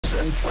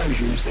and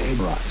pleasures they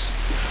rise.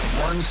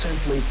 One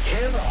simply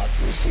cannot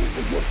receive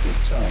the gift of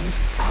tongues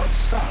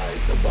outside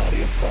the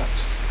body of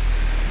Christ.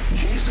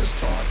 Jesus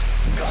taught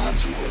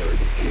God's word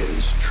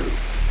is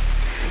truth.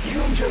 You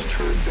have just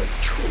heard the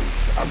truth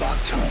about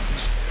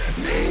tongues,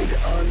 made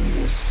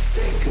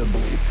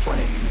unmistakably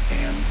plain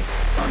and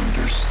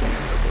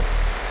understandable.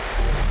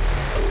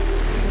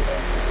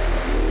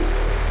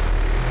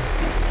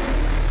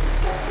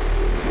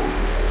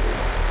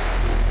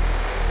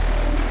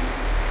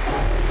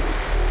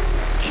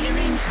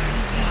 Hearing how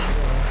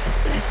Yahweh has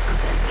blessed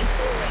others is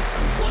always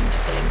a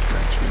wonderful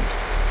encouragement.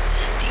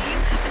 Do you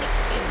have an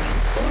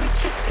experience or a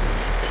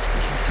testimony that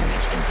could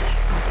encourage and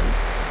bless others?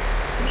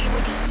 We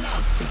would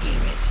love to hear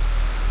it.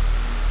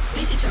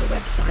 Visit our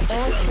website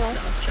at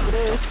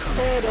worldslastchance.com.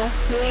 Your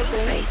faith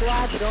will be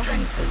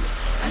strengthened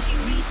as you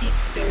read the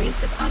experience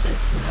of others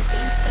who have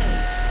been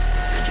saved,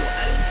 and your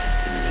own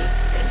testimony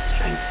then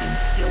strengthened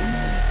still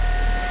more.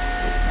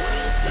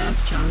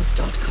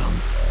 worldslastchance.com.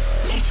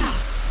 Let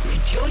us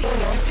rejoice.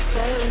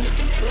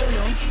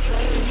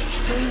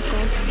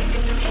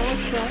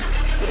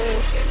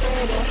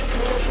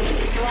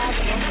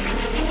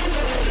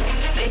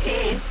 This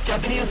is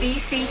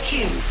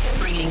WBCQ,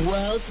 bringing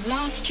World's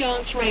Last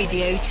Chance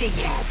Radio to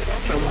you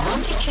from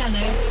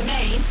Monticello,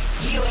 Maine,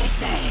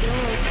 USA.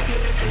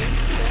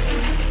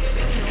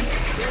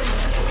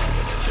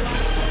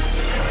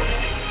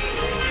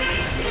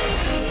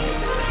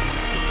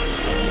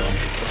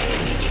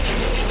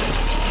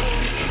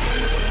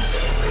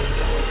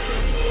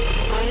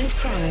 Violent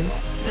crime,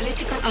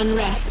 political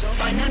unrest,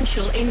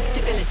 financial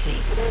instability.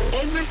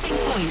 Everything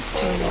points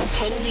to an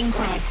impending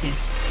crisis.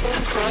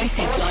 A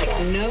crisis like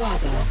no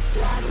other.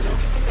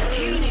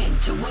 Tune in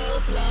to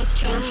World's Last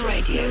Chance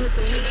Radio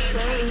to learn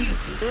how you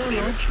can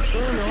spiritually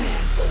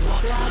prepare for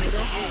what lies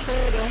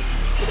ahead.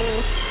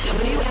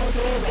 WLC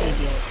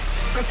Radio,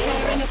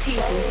 preparing a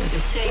people for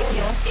the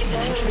Saviour's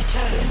imminent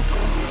return.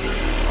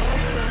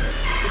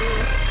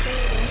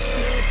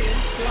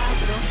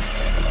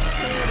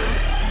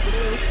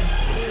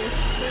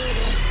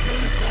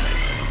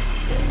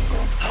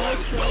 Hello,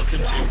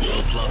 welcome to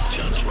World's Last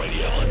Chance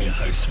Radio. I'm your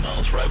host,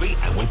 Miles Roby,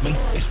 and with me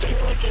is Dave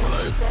Blake.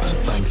 Hello,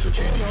 and thanks for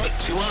tuning in.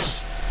 To us,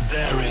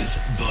 there is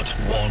but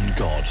one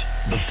God,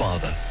 the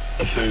Father,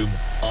 of whom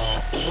are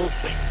all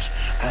things,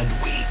 and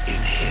we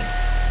in him,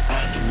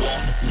 and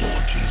one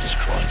Lord Jesus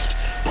Christ,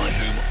 by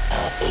whom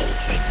are all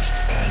things,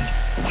 and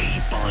we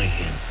by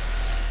him.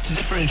 To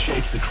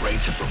differentiate the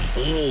Creator from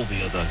all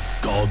the other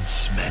gods,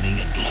 many,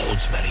 and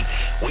lords, many,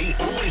 we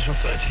always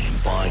refer to him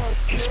by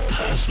his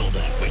personal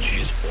name, which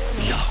is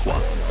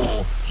Yahweh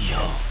or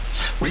Yah.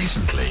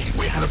 Recently,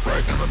 we had a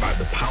program about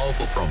the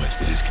powerful promise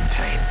that is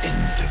contained in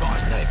the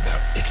divine name. Now,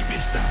 if you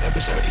missed that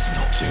episode, it's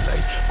not too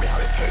late. We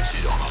have it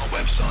posted on our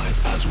website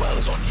as well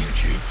as on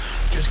YouTube.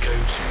 Just go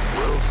to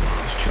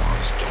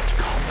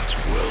worldslastchance.com. That's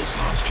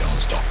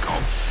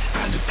worldslastchance.com.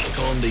 And click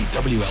on the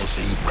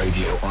WLC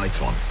radio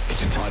icon.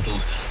 It's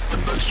entitled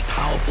The Most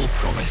Powerful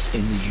Promise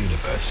in the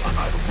Universe, and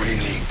I'd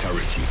really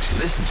encourage you to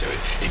listen to it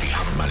if you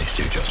haven't managed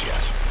to just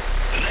yet.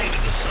 The name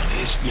of the Son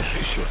is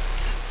Yahushua.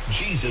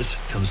 Jesus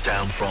comes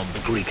down from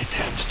the Greek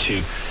attempt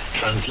to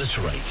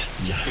transliterate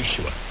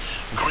Yahushua.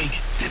 Greek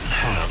didn't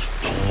have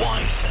the Y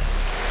sound.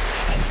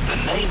 And the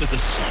name of the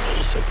Son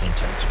also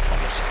contains a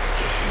promise.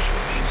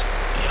 Yahushua means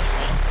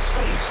Yahweh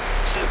saves.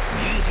 So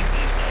using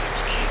these names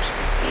keeps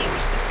before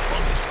us the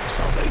promise of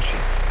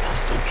salvation.